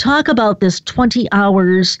 when we talk about this 20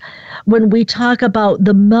 hours, when we talk about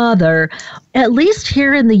the mother, at least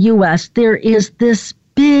here in the U.S., there is this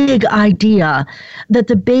big idea that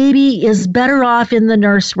the baby is better off in the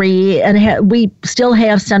nursery, and we still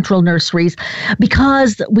have central nurseries,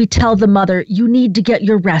 because we tell the mother, you need to get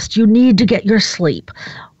your rest, you need to get your sleep.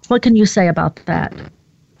 What can you say about that?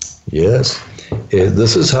 Yes,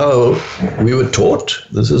 this is how we were taught.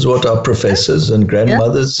 This is what our professors and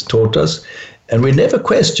grandmothers taught us, and we never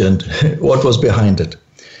questioned what was behind it.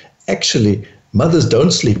 Actually, mothers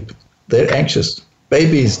don't sleep. They're anxious.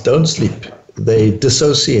 babies don't sleep. They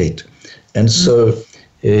dissociate. And so,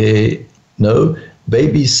 no,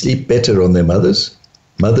 babies sleep better on their mothers.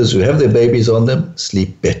 Mothers who have their babies on them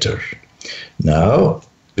sleep better. Now,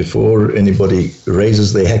 before anybody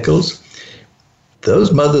raises their hackles,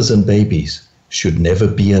 those mothers and babies should never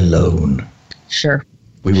be alone. Sure.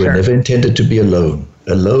 We were never intended to be alone.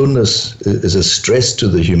 Aloneness is a stress to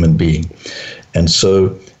the human being. And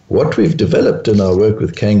so what we've developed in our work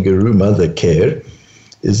with Kangaroo Mother Care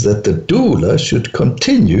is that the doula should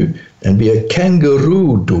continue and be a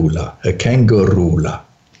kangaroo doula, a kangaroula.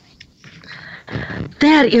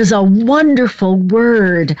 That is a wonderful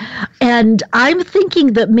word. And I'm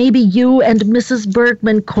thinking that maybe you and Mrs.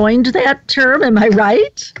 Bergman coined that term. Am I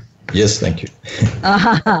right? Yes, thank you.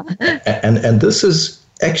 And this is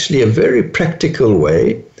actually a very practical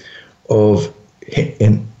way of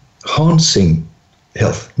enhancing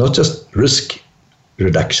health, not just risk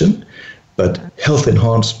reduction, but health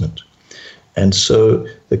enhancement. And so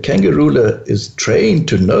the kangaroula is trained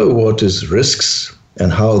to know what is risks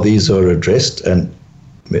and how these are addressed and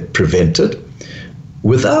prevented,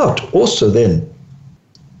 without also then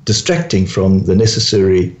distracting from the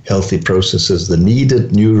necessary healthy processes, the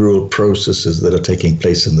needed neural processes that are taking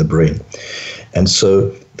place in the brain. And so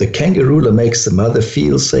the kangaroula makes the mother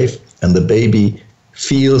feel safe and the baby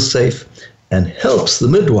feel safe and helps the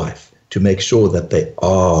midwife to make sure that they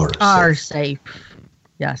are safe.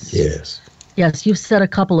 Yes. Yes. Yes, you've said a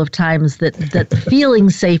couple of times that feeling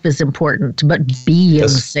safe is important, but being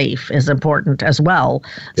safe is important as well.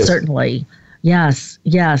 Yes. Certainly. Yes.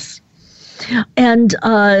 And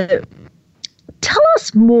tell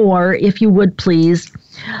us more, if you would please,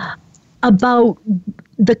 about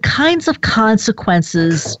the kinds of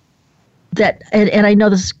consequences that, and I know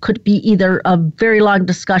this could be either a very long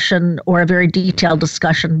discussion or a very detailed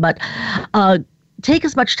discussion, but take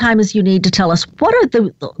as much time as you need to tell us what are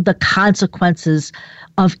the consequences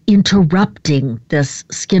of interrupting this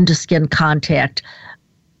skin-to-skin contact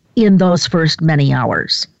in those first many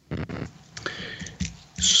hours.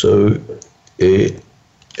 So a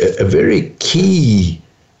very key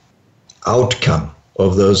outcome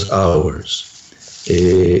of those hours,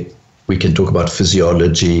 we can talk about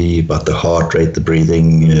physiology, about the heart rate, the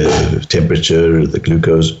breathing, temperature, the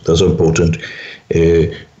glucose, those are important.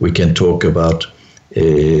 We can talk about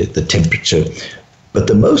the temperature. But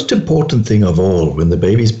the most important thing of all when the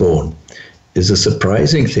baby's born is a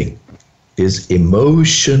surprising thing, is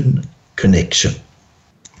emotion connection.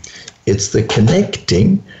 It's the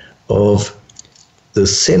connecting of the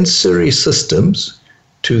sensory systems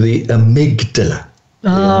to the amygdala. The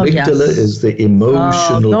amygdala is the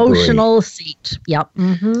emotional seat. Yep.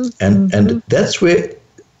 Mm-hmm. And that's where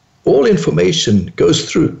all information goes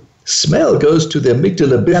through. Smell goes to the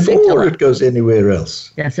amygdala before it goes anywhere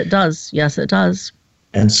else. Yes, it does.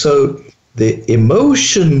 And so the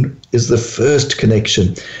emotion is the first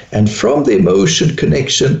connection. And from the emotion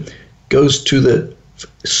connection goes to the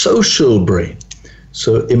social brain.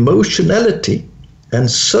 So emotionality and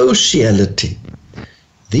sociality,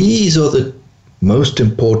 these are the most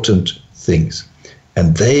important things.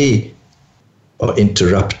 And they are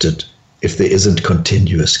interrupted if there isn't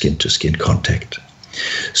continuous skin-to-skin contact.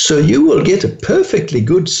 So you will get a perfectly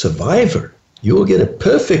good survivor. You will get a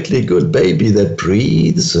perfectly good baby that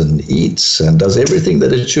breathes and eats and does everything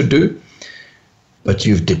that it should do. But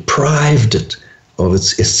you've deprived it of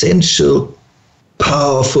its essential,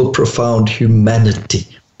 powerful, profound humanity,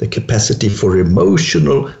 the capacity for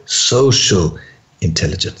emotional, social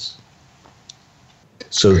intelligence.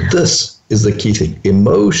 So this is the key thing.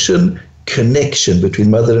 Emotion connection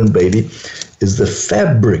between mother and baby is the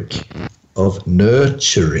fabric of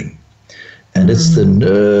nurturing. And it's the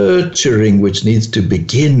nurturing which needs to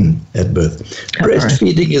begin at birth.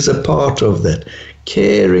 Breastfeeding is a part of that.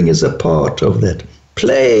 Caring is a part of that.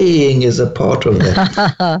 Playing is a part of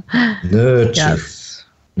that.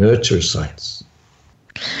 Nurture science.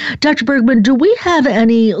 Dr. Bergman, do we have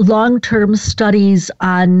any long-term studies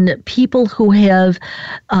on people who have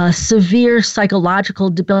severe psychological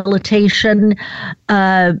debilitation?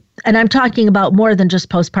 And I'm talking about more than just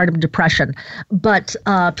postpartum depression, but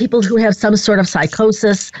people who have some sort of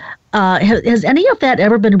psychosis. Has any of that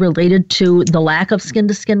ever been related to the lack of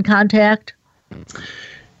skin-to-skin contact?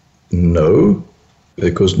 No,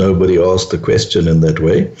 because nobody asked the question in that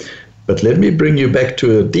way. But let me bring you back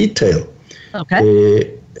to a detail.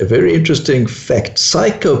 Okay. A very interesting fact.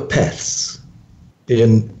 Psychopaths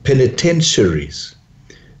in penitentiaries,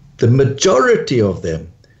 the majority of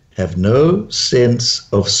them have no sense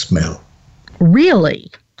of smell.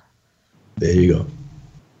 Really? There you go.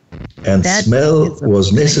 And smell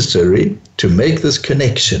was necessary to make this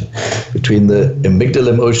connection between the amygdala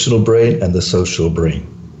emotional brain and the social brain.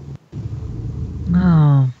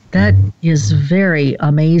 Oh, that is very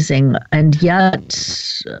amazing. And yet,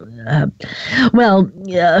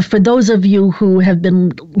 for those of you who have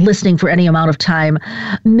been listening for any amount of time,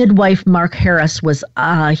 midwife Mark Harris was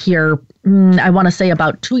here, I want to say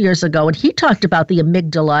about 2 years ago, and he talked about the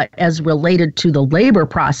amygdala as related to the labor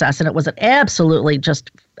process, and it was absolutely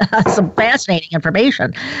just some fascinating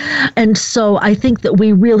information. And so I think that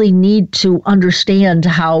we really need to understand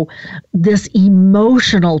how this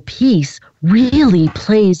emotional piece really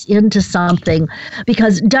plays into something,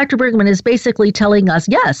 because Dr. Bergman is basically telling us,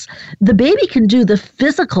 yes, the baby can do the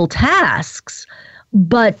physical tasks,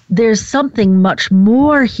 but there's something much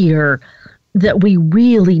more here that we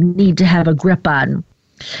really need to have a grip on.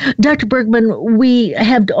 Dr. Bergman, we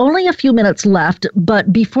have only a few minutes left,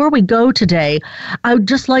 but before we go today, I would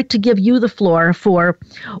just like to give you the floor for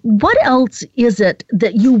what else is it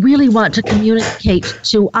that you really want to communicate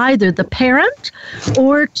to either the parent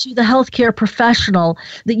or to the healthcare professional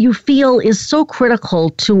that you feel is so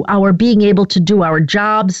critical to our being able to do our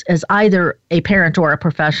jobs as either a parent or a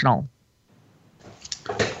professional?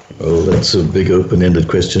 Oh, that's a big open-ended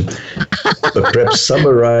question. But perhaps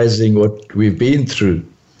summarizing what we've been through,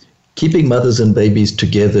 keeping mothers and babies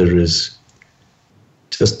together is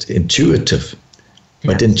just intuitive. Yes.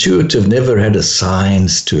 But intuitive never had a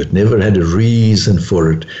science to it, never had a reason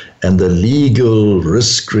for it. And the legal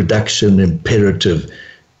risk reduction imperative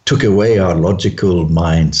took away our logical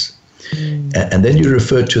minds. And then you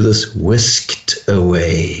refer to this whisked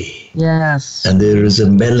away. Yes. And there is a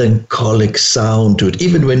melancholic sound to it,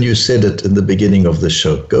 even when you said it in the beginning of the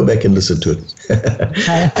show. Go back and listen to it.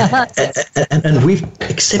 and we've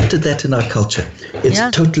accepted that in our culture. It's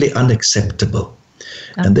totally unacceptable.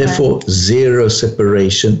 Okay. And therefore, zero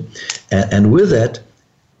separation. And with that,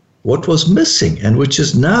 what was missing and which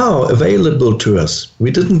is now available to us.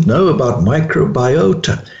 We didn't know about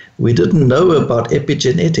microbiota. We didn't know about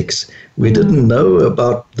epigenetics. We didn't know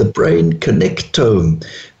about the brain connectome.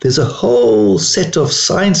 There's a whole set of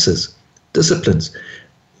sciences, disciplines,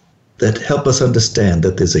 that help us understand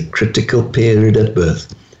that there's a critical period at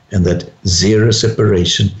birth and that zero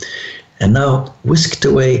separation. And now, whisked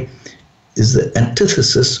away is the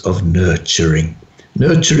antithesis of nurturing.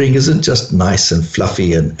 Nurturing isn't just nice and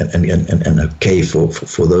fluffy and okay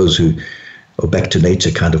for those who are back to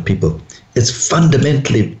nature kind of people. It's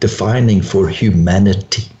fundamentally defining for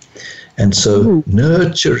humanity. And so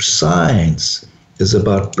nurture science is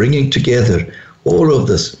about bringing together all of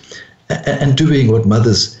this and doing what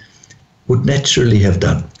mothers would naturally have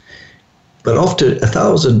done. But after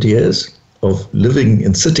 1,000 years of living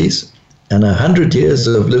in cities and 100 years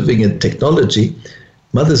of living in technology,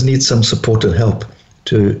 mothers need some support and help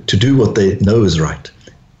to do what they know is right,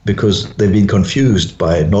 because they've been confused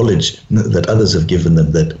by knowledge that others have given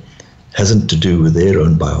them that hasn't to do with their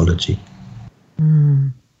own biology.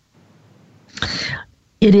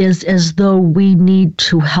 It is as though we need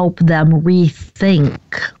to help them rethink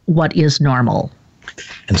what is normal.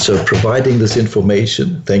 And so providing this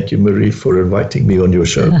information, thank you, Marie, for inviting me on your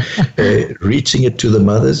show, reaching it to the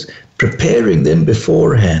mothers, preparing them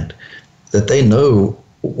beforehand, that they know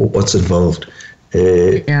what's involved,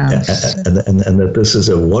 and that this is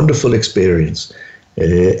a wonderful experience.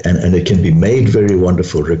 And it can be made very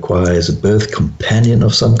wonderful, requires a birth companion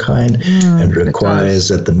of some kind, and requires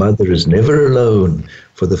that the mother is never alone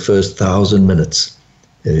for the first 1,000 minutes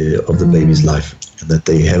of the baby's life, and that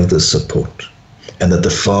they have the support, and that the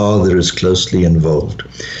father is closely involved,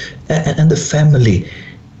 and the family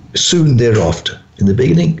soon thereafter. In the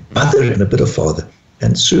beginning, mother and a bit of father,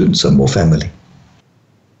 and soon some more family.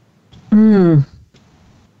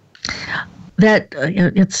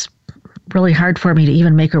 It's really hard for me to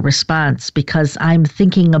even make a response, because I'm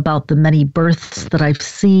thinking about the many births that I've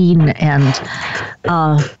seen, and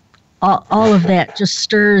all of that just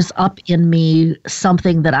stirs up in me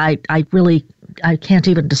something that I can't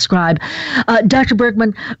even describe. Dr.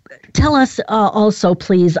 Bergman, tell us also,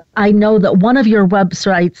 please, I know that one of your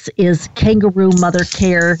websites is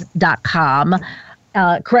kangaroomothercare.com.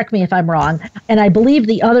 Correct me if I'm wrong. And I believe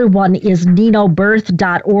the other one is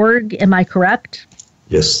ninobirth.org. Am I correct?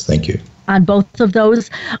 Yes, thank you. On both of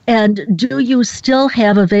those. And do you still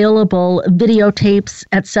have available videotapes,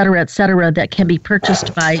 et cetera, that can be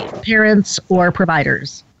purchased by parents or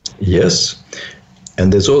providers? Yes.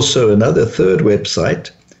 And there's also another third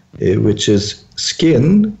website, which is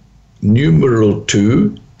skin, numeral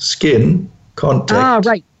 2,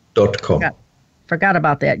 skincontact.com. Forgot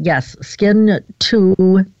about that. Yes,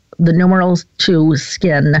 skin2 the numeral 2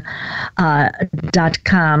 skin.com.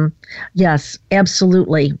 Yes,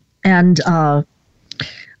 absolutely. And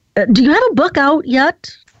do you have a book out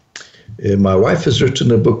yet? My wife has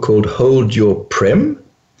written a book called Hold Your Prem.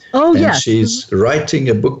 Oh, yes. And she's writing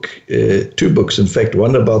a book, 2 books, in fact,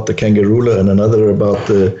 one about the kangaroo and another about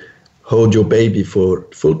the Hold Your Baby for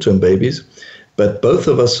full-term babies. But both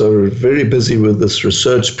of us are very busy with this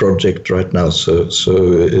research project right now. So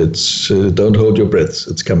it's don't hold your breaths.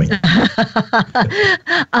 It's coming.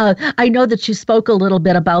 I know that you spoke a little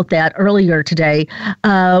bit about that earlier today.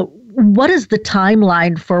 What is the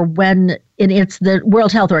timeline for when, and it's the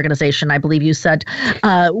World Health Organization, I believe you said,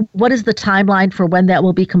 what is the timeline for when that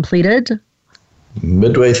will be completed?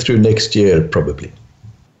 Midway through next year, probably.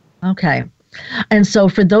 Okay. And so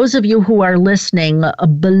for those of you who are listening,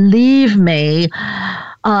 believe me,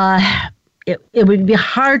 it would be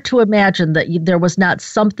hard to imagine that there was not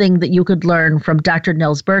something that you could learn from Dr.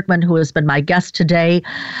 Nils Bergman, who has been my guest today.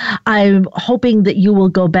 I'm hoping that you will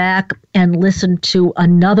go back and listen to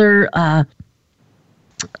another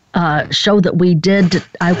show that we did.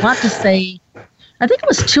 I want to say, I think it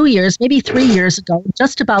was 2 years, maybe 3 years ago,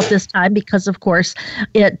 just about this time, because, of course,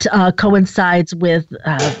 it coincides with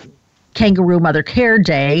Kangaroo Mother Care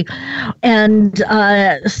Day. And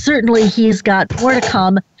certainly he's got more to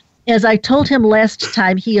come. As I told him last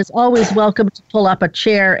time, he is always welcome to pull up a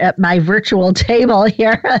chair at my virtual table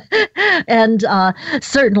here. And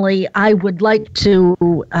certainly I would like to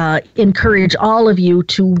encourage all of you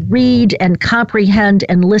to read and comprehend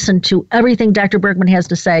and listen to everything Dr. Bergman has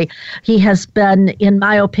to say. He has been, in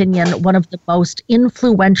my opinion, one of the most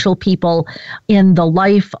influential people in the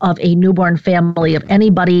life of a newborn family, of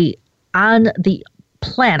anybody on the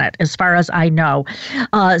planet, as far as I know.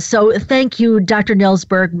 So thank you, Dr. Nils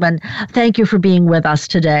Bergman. Thank you for being with us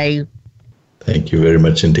today. Thank you very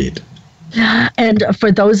much indeed. And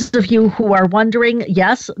for those of you who are wondering,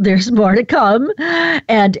 yes, there's more to come.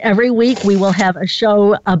 And every week we will have a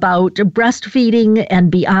show about breastfeeding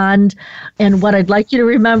and beyond. And what I'd like you to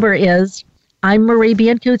remember is, I'm Marie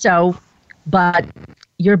Biancuzzo, but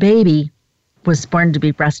your baby was born to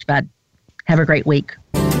be breastfed. Have a great week.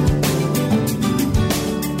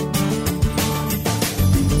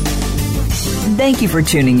 Thank you for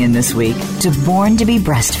tuning in this week to Born to be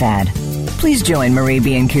Breastfed. Please join Marie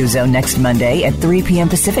Biancuzzo next Monday at 3 p.m.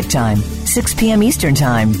 Pacific Time, 6 p.m. Eastern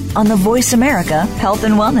Time on the Voice America Health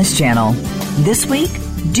and Wellness Channel. This week,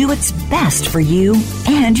 do what's best for you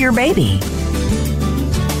and your baby.